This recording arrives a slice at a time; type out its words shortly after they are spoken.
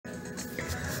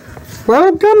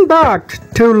Welcome back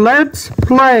to Let's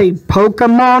Play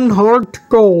Pokemon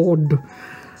heartgold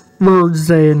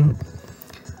version.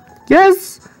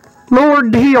 Yes,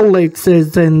 Lord Helix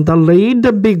is in the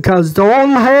lead because all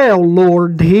hail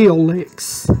Lord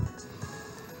Helix.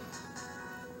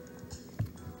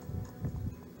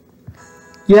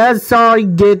 Yes, I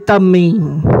get the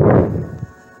meme.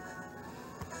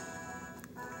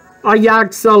 I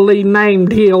actually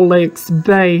named Helix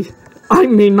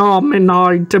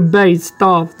Omnite based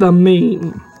off the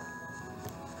meme.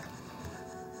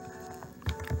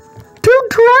 2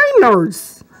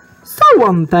 trainers! So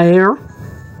unfair.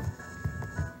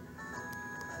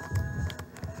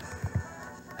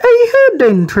 A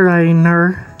hidden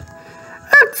trainer.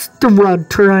 Extra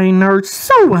trainer.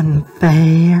 So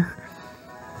unfair.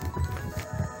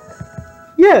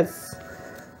 Yes.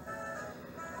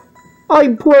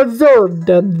 I preserved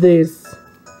this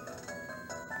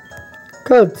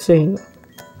cutscene.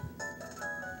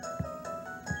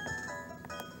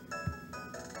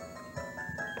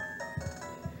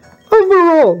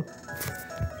 Overall,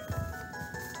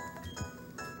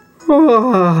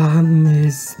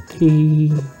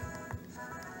 Misty.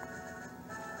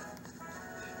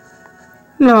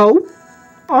 No,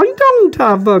 I don't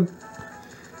have a...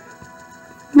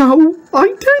 No, I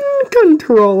can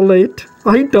control it.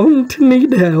 I don't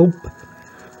need help.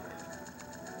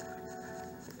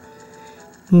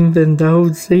 Even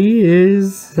though she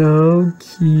is so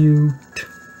cute.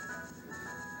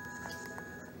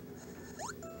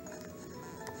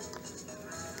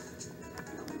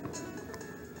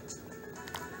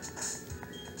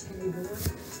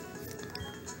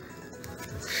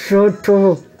 Shut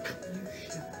up.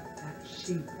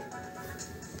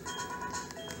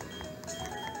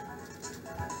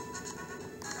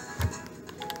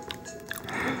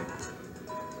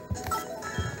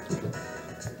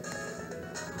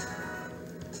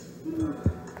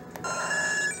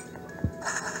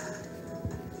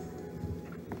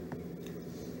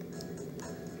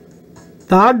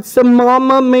 That's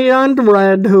Mama, me, and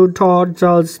Red who taught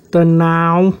us the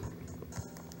now.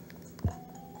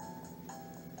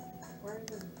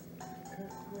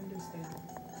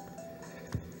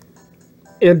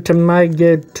 It may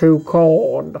get too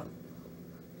cold.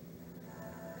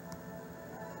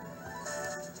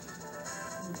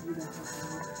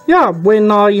 Yeah, when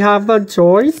I have a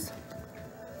choice.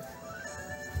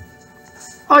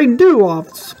 I do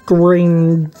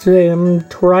off-screen gym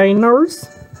trainers.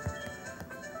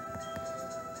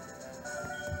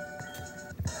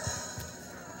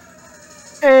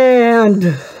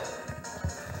 And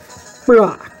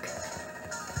rock.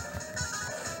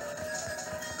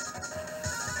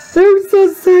 There's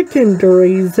a second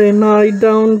reason I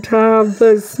don't have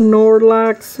the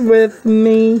Snorlax with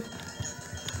me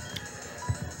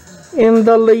in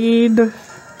the lead,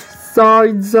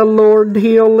 besides the Lord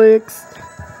Helix.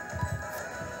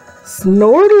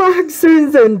 Snorlax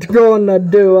isn't gonna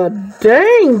do a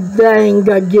dang thing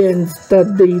against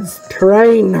these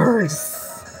trainers.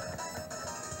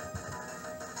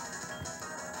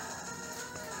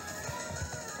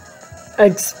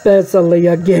 Especially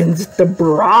against the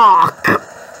Brock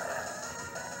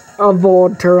of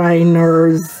all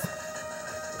trainers.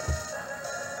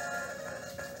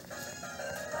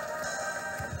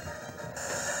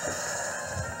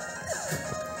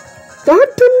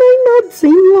 That may not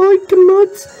seem like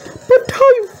much, but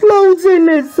Typhlosion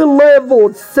is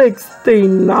level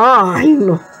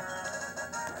 69.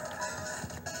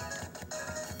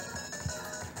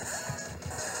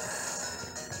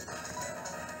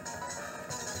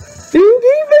 Being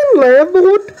even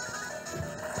leveled,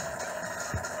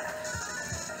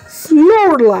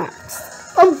 Snorlax,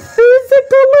 a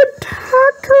physical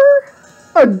attacker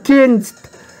against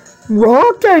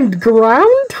rock and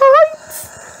ground types,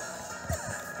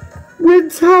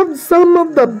 which have some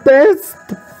of the best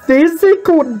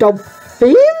physical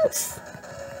defense.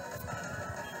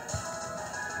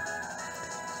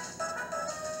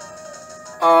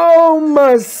 Oh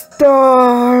my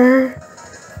star.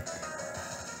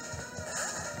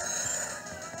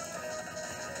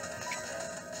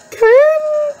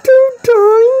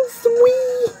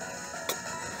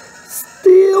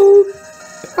 Still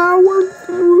power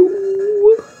through.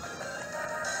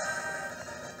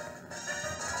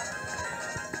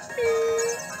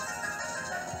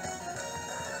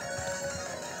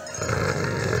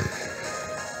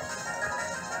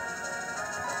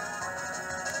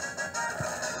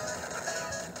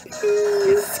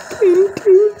 Skin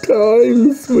 2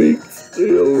 times, we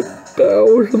still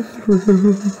power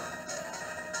through.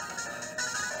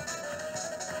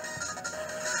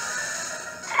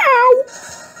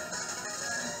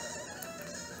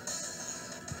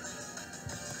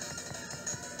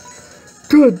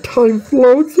 Good time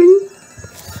floating.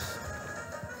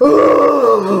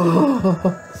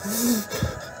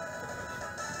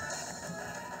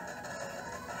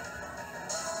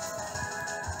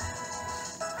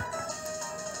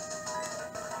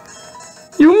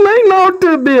 You may not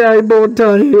be able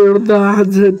to hear the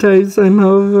agitation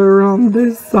over on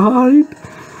this side.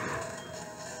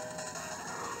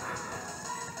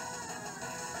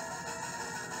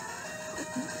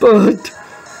 But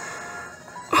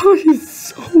I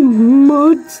so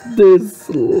much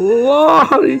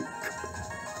dislike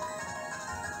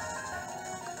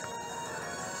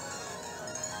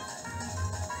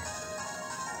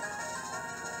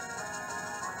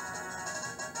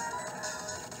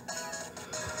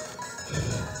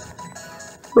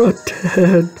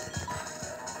Redhead.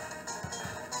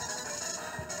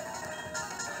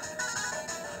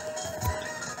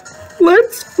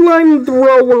 Let's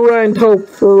flamethrower and hope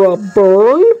for a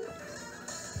burn.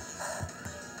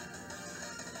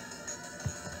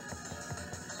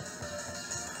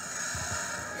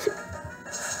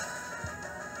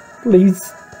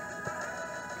 Please.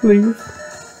 Please.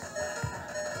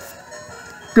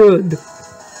 Good.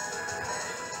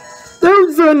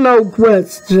 There's no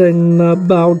question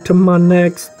about my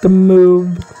next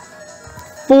move.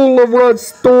 Full of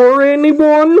restore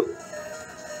anyone?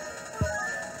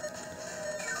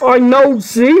 I know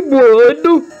she would.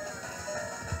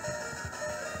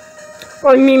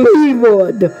 I mean he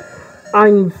would.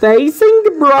 I'm facing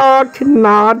Brock,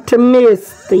 not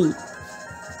Misty.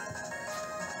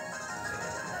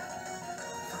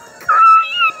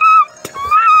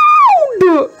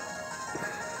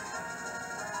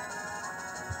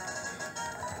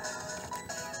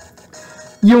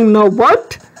 You know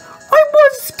what? I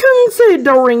was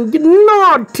considering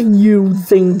not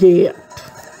using it.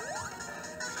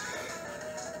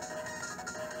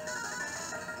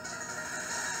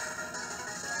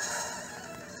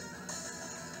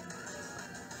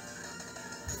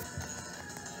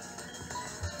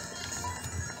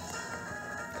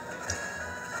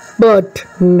 But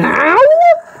now?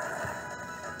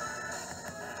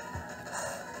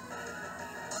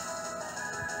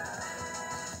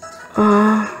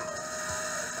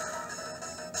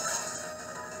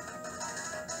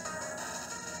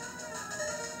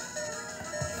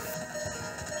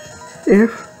 Wait.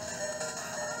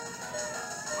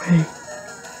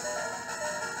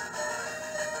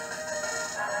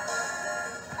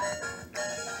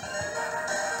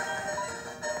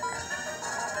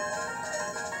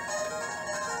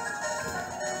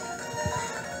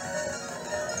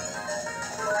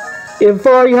 If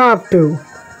I have to,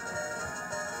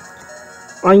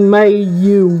 I may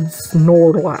use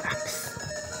Snorlax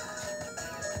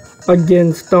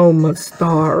against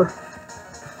Omastar.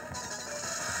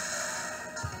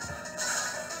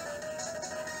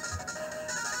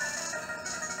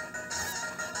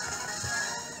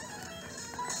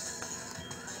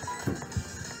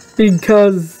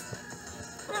 Because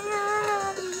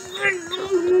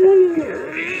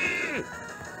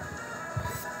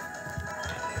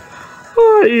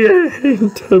I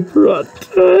ain't to protect.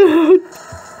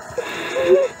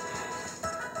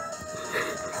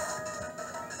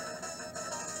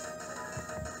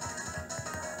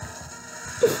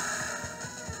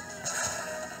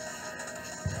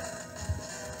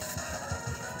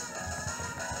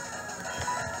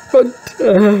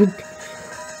 Protect.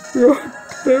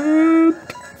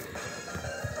 Protect.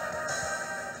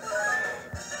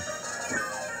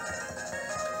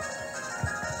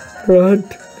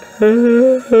 Protect.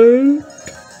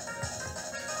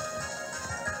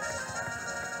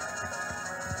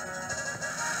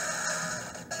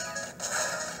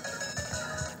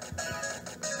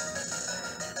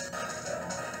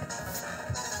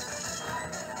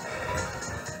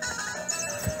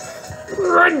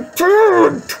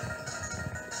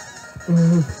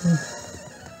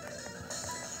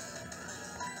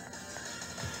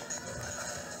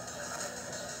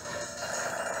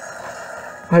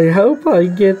 I hope I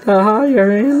get the higher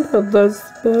end of the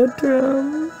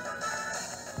spectrum.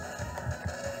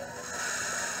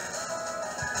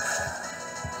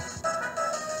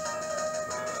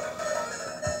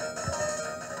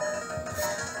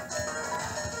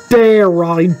 Dare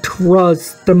I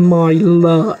trust my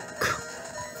luck?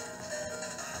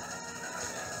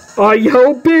 I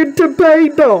hope it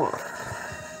paid off.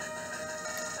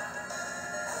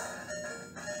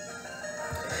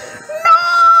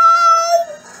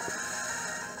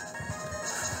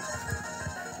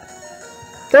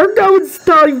 There goes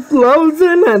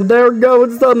Typhlosion, and there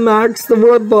goes the max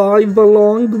revive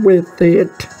along with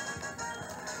it.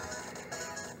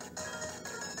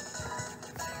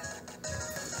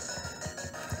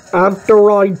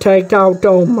 after I take out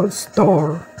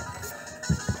Omastar.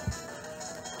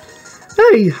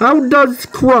 Hey, how does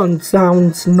Grunt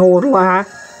sound, Snorlax?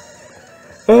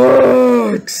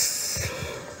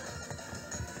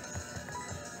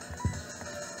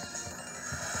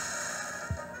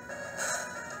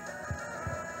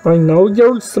 I know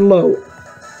you're slow.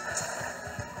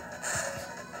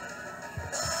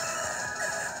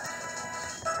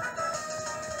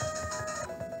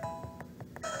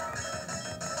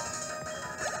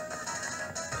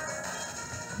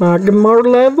 Magmar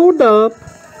leveled up.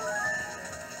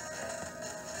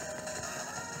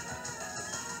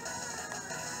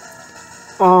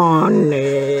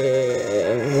 Onyx.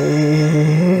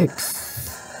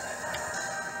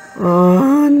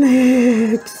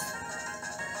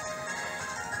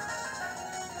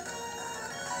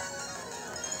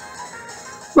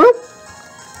 Well,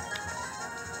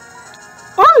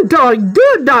 aren't I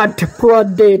good at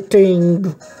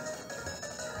predicting?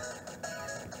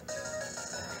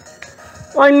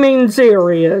 I mean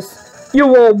serious.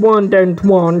 You all wouldn't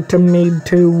want me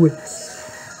to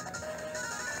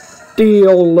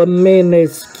deal a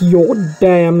minuscule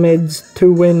damage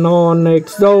to an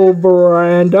Onyx over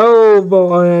and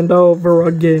over and over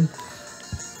again.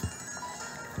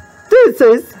 This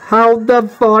is how the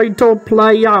fight will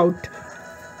play out.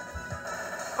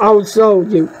 I'll show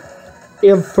you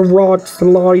if Rock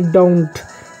Slide don't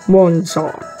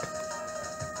one-shot.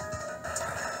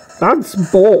 That's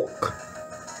bulk.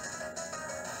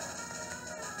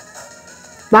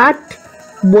 That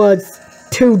was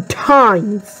 2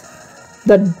 times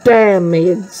the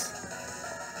damage.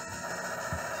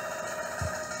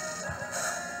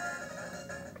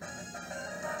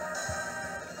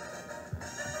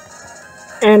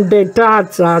 And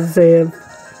that's as if.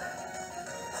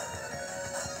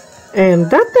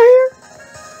 And that there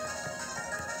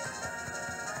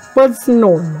was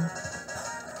normal.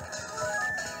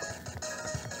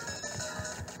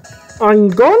 I'm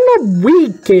gonna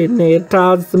weaken it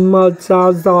as much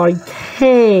as I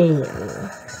can.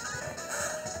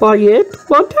 By it,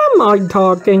 what am I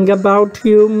talking about,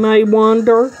 you may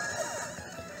wonder?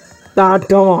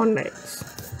 That Onyx.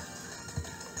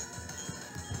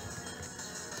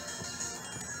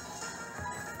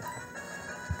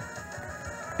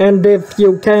 And if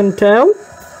you can tell,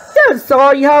 yes,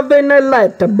 I have an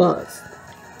Electabuzz.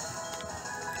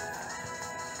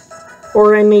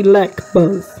 Or an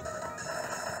Electabuzz.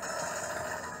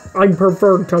 I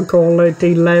prefer to call it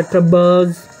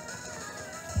Electabuzz.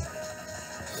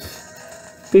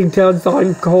 Because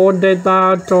I've called it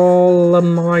that all of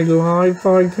my life,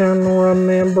 I can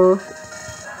remember.